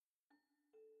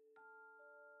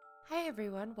Hi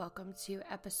everyone, welcome to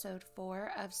episode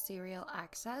 4 of Serial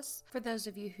Access. For those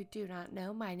of you who do not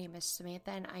know, my name is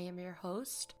Samantha and I am your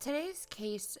host. Today's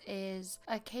case is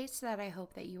a case that I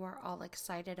hope that you are all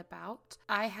excited about.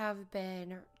 I have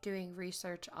been doing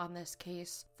research on this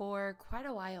case for quite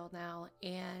a while now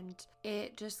and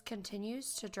it just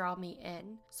continues to draw me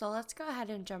in. So let's go ahead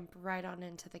and jump right on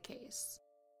into the case.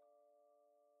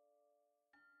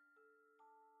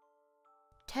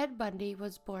 Ted Bundy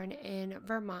was born in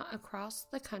Vermont across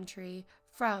the country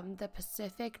from the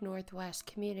Pacific Northwest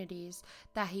communities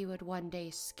that he would one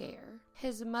day scare.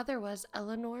 His mother was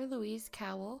Eleanor Louise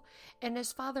Cowell, and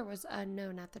his father was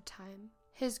unknown at the time.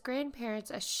 His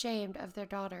grandparents, ashamed of their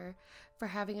daughter for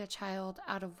having a child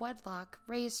out of wedlock,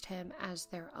 raised him as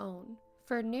their own.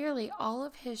 For nearly all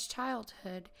of his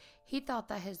childhood, he thought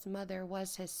that his mother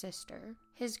was his sister.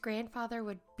 His grandfather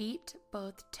would beat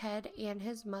both Ted and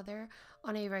his mother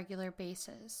on a regular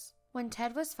basis. When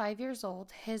Ted was 5 years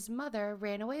old, his mother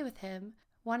ran away with him,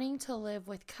 wanting to live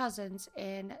with cousins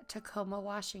in Tacoma,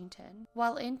 Washington.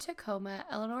 While in Tacoma,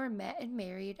 Eleanor met and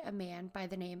married a man by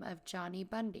the name of Johnny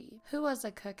Bundy, who was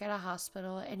a cook at a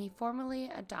hospital, and he formally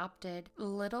adopted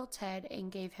little Ted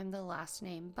and gave him the last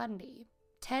name Bundy.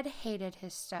 Ted hated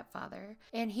his stepfather,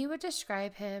 and he would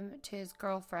describe him to his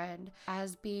girlfriend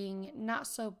as being not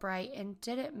so bright and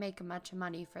didn't make much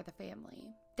money for the family.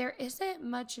 There isn't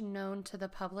much known to the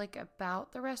public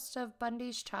about the rest of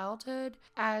Bundy's childhood,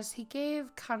 as he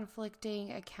gave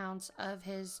conflicting accounts of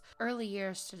his early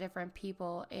years to different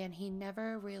people, and he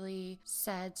never really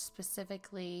said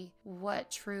specifically what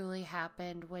truly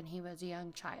happened when he was a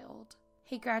young child.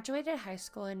 He graduated high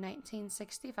school in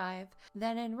 1965,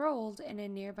 then enrolled in a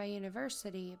nearby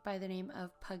university by the name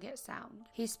of Puget Sound.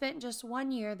 He spent just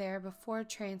 1 year there before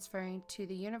transferring to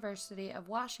the University of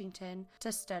Washington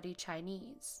to study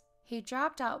Chinese. He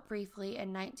dropped out briefly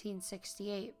in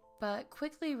 1968, but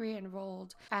quickly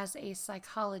re-enrolled as a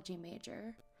psychology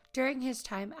major. During his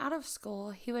time out of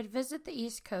school, he would visit the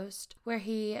East Coast, where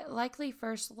he likely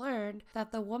first learned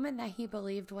that the woman that he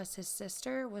believed was his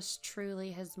sister was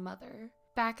truly his mother.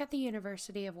 Back at the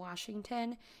University of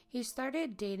Washington, he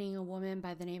started dating a woman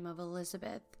by the name of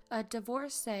Elizabeth, a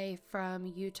divorcee from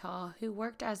Utah who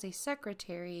worked as a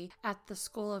secretary at the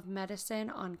School of Medicine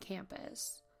on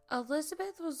campus.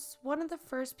 Elizabeth was one of the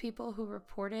first people who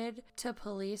reported to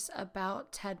police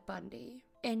about Ted Bundy.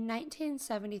 In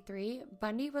 1973,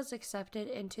 Bundy was accepted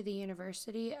into the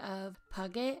University of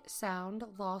Puget Sound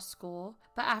Law School,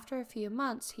 but after a few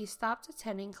months, he stopped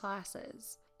attending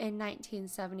classes. In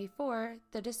 1974,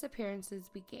 the disappearances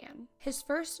began. His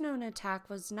first known attack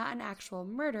was not an actual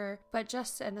murder, but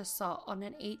just an assault on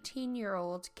an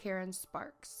 18-year-old Karen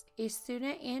Sparks, a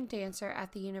student and dancer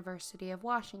at the University of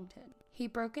Washington. He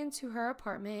broke into her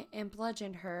apartment and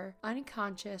bludgeoned her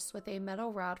unconscious with a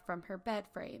metal rod from her bed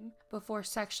frame, before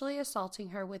sexually assaulting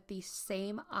her with the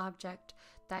same object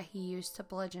that he used to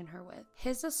bludgeon her with.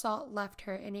 His assault left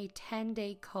her in a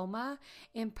 10-day coma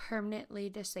and permanently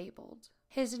disabled.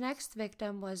 His next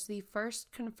victim was the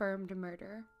first confirmed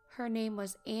murder. Her name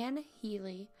was Anne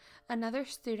Healy, another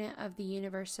student of the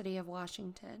University of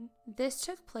Washington. This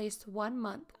took place 1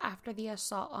 month after the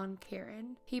assault on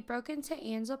Karen. He broke into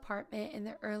Anne's apartment in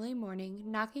the early morning,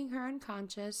 knocking her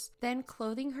unconscious, then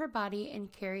clothing her body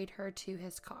and carried her to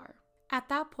his car. At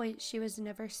that point, she was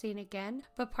never seen again,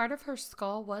 but part of her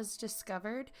skull was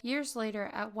discovered years later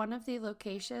at one of the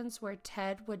locations where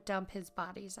Ted would dump his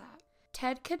bodies at.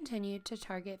 Ted continued to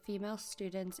target female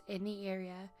students in the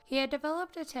area. He had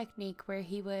developed a technique where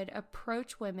he would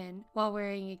approach women while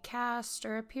wearing a cast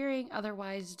or appearing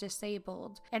otherwise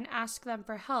disabled and ask them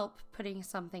for help putting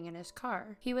something in his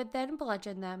car. He would then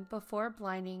bludgeon them before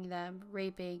blinding them,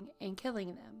 raping, and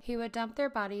killing them. He would dump their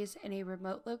bodies in a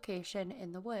remote location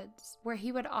in the woods, where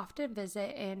he would often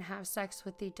visit and have sex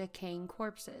with the decaying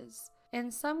corpses. In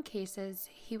some cases,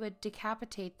 he would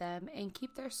decapitate them and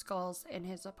keep their skulls in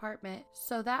his apartment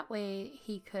so that way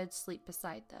he could sleep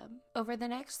beside them. Over the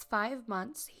next 5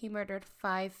 months, he murdered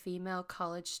 5 female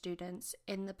college students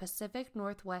in the Pacific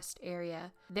Northwest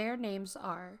area. Their names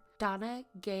are Donna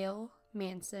Gail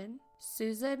Manson,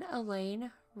 Susan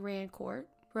Elaine Rancourt,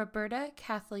 Roberta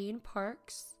Kathleen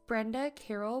Parks, Brenda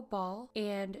Carol Ball,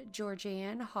 and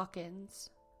Georgianne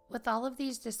Hawkins. With all of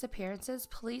these disappearances,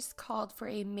 police called for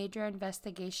a major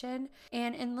investigation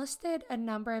and enlisted a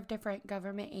number of different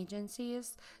government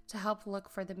agencies to help look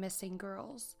for the missing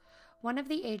girls. One of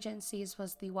the agencies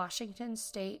was the Washington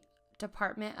State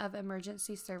Department of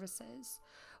Emergency Services,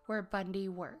 where Bundy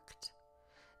worked.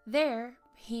 There,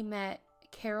 he met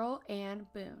Carol Ann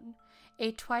Boone,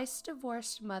 a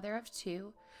twice-divorced mother of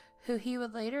 2 who he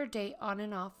would later date on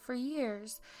and off for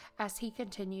years as he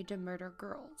continued to murder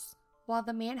girls. While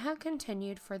the manhunt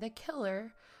continued for the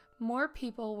killer, more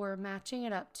people were matching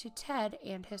it up to Ted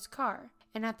and his car,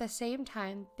 and at the same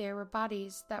time, there were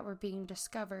bodies that were being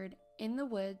discovered in the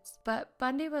woods, but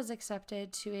Bundy was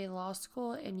accepted to a law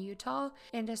school in Utah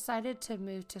and decided to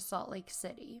move to Salt Lake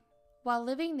City. While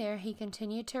living there, he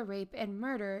continued to rape and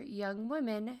murder young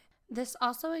women. This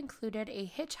also included a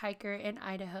hitchhiker in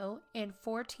Idaho and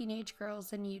 4 teenage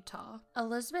girls in Utah.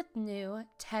 Elizabeth knew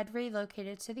Ted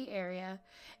relocated to the area,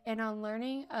 and on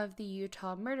learning of the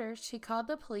Utah murder, she called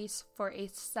the police for a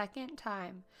second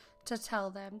time to tell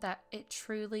them that it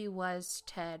truly was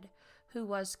Ted who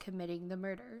was committing the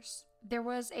murders. There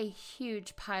was a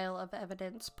huge pile of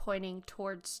evidence pointing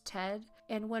towards Ted,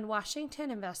 and when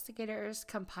Washington investigators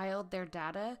compiled their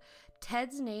data,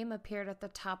 Ted's name appeared at the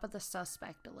top of the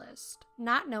suspect list.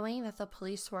 Not knowing that the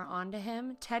police were onto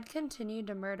him, Ted continued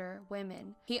to murder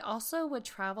women. He also would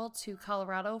travel to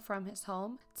Colorado from his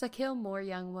home to kill more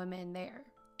young women there.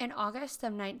 In August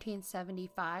of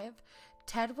 1975,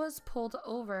 Ted was pulled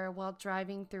over while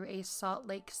driving through a Salt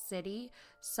Lake City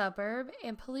suburb,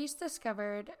 and police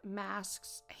discovered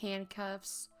masks,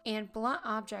 handcuffs, and blunt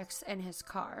objects in his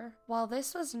car. While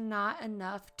this was not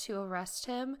enough to arrest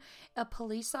him, a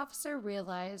police officer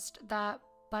realized that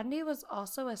Bundy was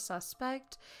also a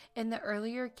suspect in the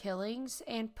earlier killings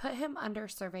and put him under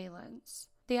surveillance.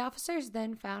 The officers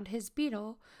then found his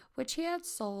Beetle, which he had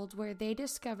sold, where they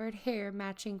discovered hair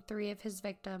matching 3 of his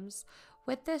victims.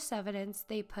 With this evidence,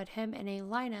 they put him in a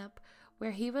lineup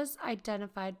where he was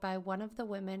identified by one of the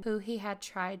women who he had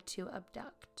tried to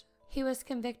abduct. He was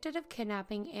convicted of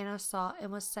kidnapping and assault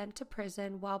and was sent to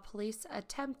prison while police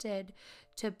attempted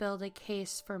to build a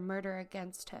case for murder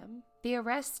against him. The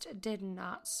arrest did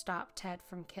not stop Ted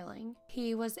from killing.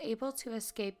 He was able to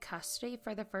escape custody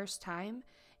for the first time.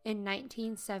 In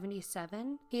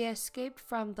 1977, he escaped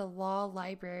from the law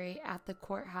library at the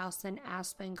courthouse in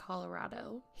Aspen,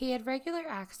 Colorado. He had regular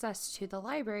access to the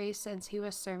library since he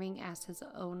was serving as his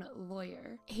own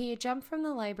lawyer. He jumped from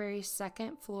the library's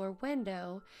second-floor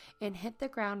window and hit the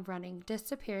ground running,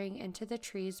 disappearing into the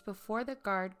trees before the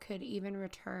guard could even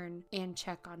return and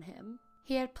check on him.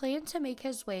 He had planned to make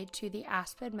his way to the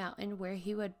Aspen Mountain, where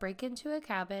he would break into a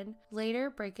cabin,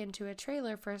 later break into a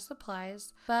trailer for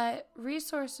supplies, but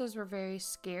resources were very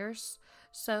scarce,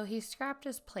 so he scrapped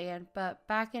his plan. But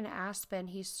back in Aspen,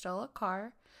 he stole a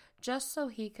car just so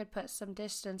he could put some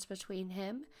distance between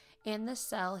him and the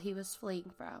cell he was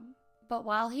fleeing from. But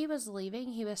while he was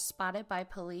leaving, he was spotted by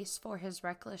police for his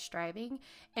reckless driving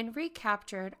and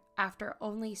recaptured after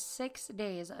only 6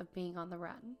 days of being on the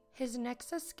run. His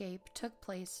next escape took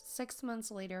place 6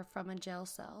 months later from a jail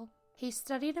cell. He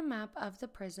studied a map of the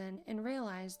prison and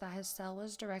realized that his cell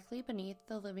was directly beneath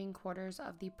the living quarters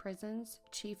of the prison's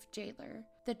chief jailer.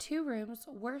 The 2 rooms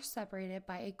were separated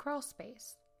by a crawl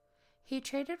space. He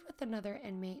traded with another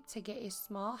inmate to get a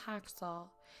small hacksaw,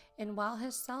 and while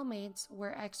his cellmates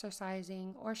were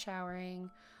exercising or showering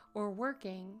or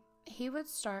working, he would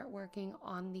start working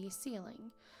on the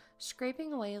ceiling,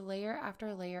 scraping away layer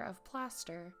after layer of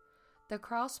plaster. The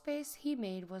crawl space he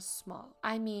made was small.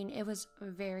 I mean, it was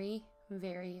very,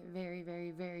 very, very,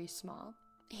 very, very small.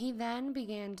 He then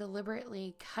began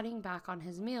deliberately cutting back on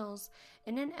his meals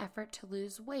in an effort to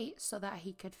lose weight so that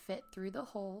he could fit through the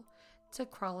hole to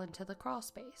crawl into the crawl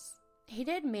space. He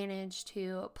did manage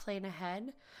to plan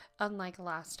ahead. Unlike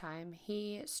last time,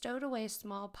 he stowed away a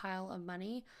small pile of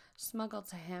money smuggled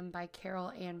to him by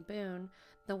Carol Ann Boone,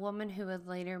 the woman who would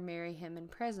later marry him in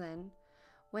prison.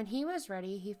 When he was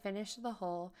ready, he finished the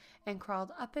hole and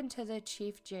crawled up into the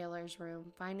chief jailer's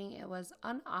room. Finding it was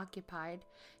unoccupied,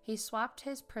 he swapped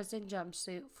his prison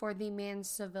jumpsuit for the man's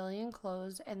civilian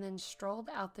clothes and then strolled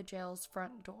out the jail's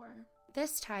front door.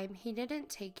 This time, he didn't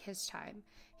take his time.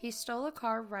 He stole a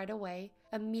car right away,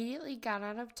 immediately got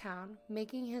out of town,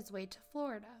 making his way to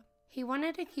Florida. He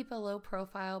wanted to keep a low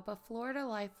profile, but Florida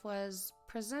life was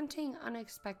presenting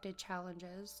unexpected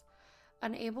challenges.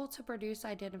 Unable to produce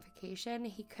identification,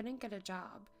 he couldn't get a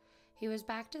job. He was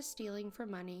back to stealing for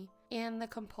money, and the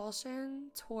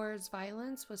compulsion towards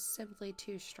violence was simply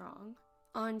too strong.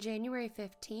 On January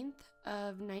 15th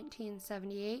of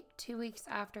 1978, 2 weeks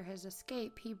after his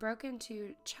escape, he broke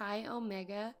into Chi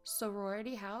Omega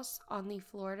sorority house on the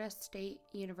Florida State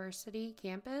University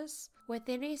campus.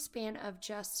 Within a span of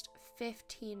just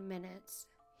 15 minutes,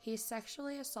 he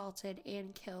sexually assaulted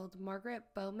and killed Margaret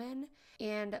Bowman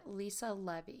and Lisa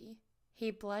Levy. He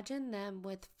bludgeoned them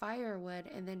with firewood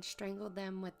and then strangled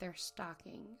them with their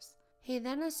stockings. He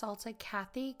then assaulted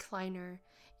Kathy Kleiner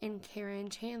and Karen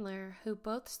Chandler, who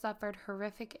both suffered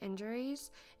horrific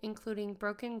injuries, including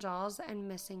broken jaws and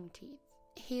missing teeth.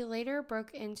 He later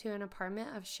broke into an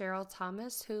apartment of Cheryl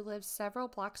Thomas, who lived several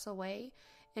blocks away,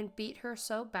 and beat her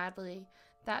so badly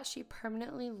that she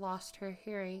permanently lost her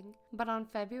hearing. But on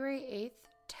February 8th,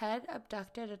 Ted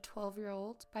abducted a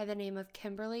 12-year-old by the name of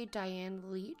Kimberly Diane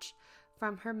Leach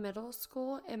from her middle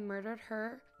school and murdered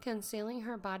her, concealing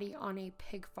her body on a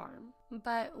pig farm.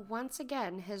 But once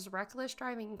again, his reckless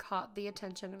driving caught the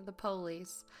attention of the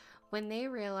police. When they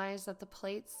realized that the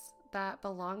plates that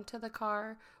belonged to the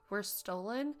car were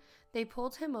stolen, they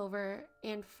pulled him over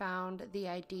and found the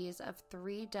IDs of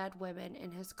 3 dead women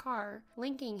in his car,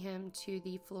 linking him to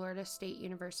the Florida State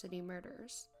University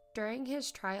murders. During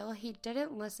his trial, he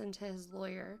didn't listen to his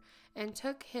lawyer and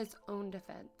took his own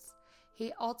defense.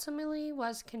 He ultimately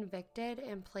was convicted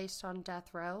and placed on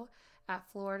death row at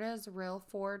Florida's Real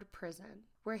Ford Prison,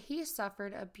 where he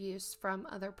suffered abuse from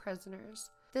other prisoners.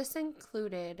 This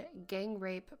included gang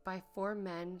rape by 4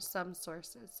 men, some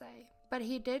sources say. But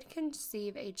he did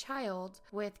conceive a child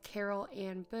with Carol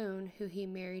Ann Boone, who he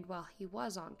married while he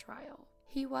was on trial.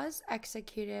 He was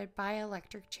executed by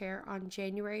electric chair on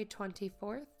January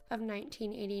 24th of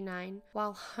 1989,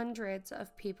 while hundreds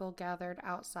of people gathered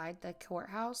outside the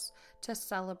courthouse to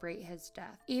celebrate his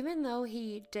death. Even though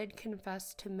he did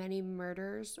confess to many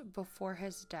murders before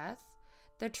his death,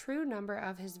 the true number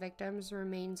of his victims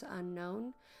remains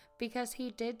unknown because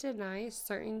he did deny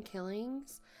certain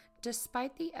killings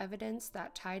despite the evidence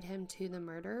that tied him to the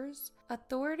murders.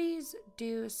 Authorities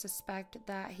do suspect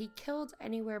that he killed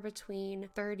anywhere between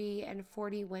 30 and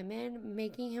 40 women,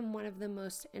 making him one of the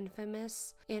most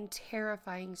infamous and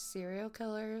terrifying serial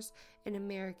killers in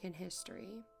American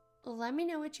history. Let me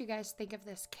know what you guys think of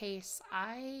this case.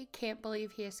 I can't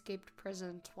believe he escaped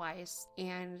prison twice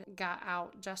and got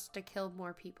out just to kill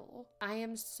more people. I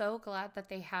am so glad that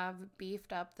they have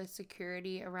beefed up the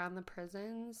security around the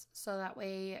prisons so that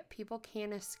way people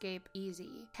can escape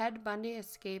easy. Ted Bundy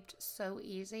escaped so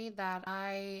easy that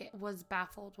I was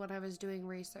baffled when I was doing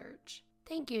research.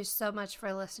 Thank you so much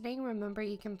for listening. Remember,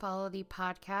 you can follow the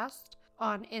podcast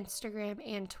on Instagram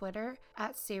and Twitter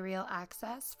at Serial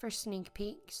Access for sneak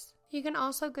peeks. You can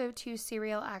also go to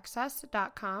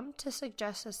serialaccess.com to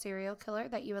suggest a serial killer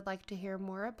that you would like to hear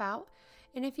more about.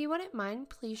 And if you wouldn't mind,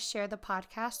 please share the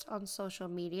podcast on social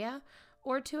media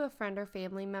or to a friend or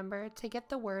family member to get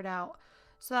the word out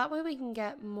so that way we can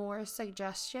get more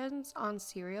suggestions on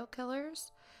serial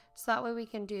killers. So that way we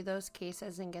can do those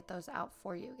cases and get those out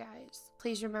for you guys.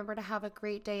 Please remember to have a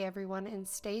great day, everyone, and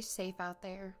stay safe out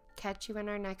there. Catch you in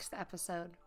our next episode.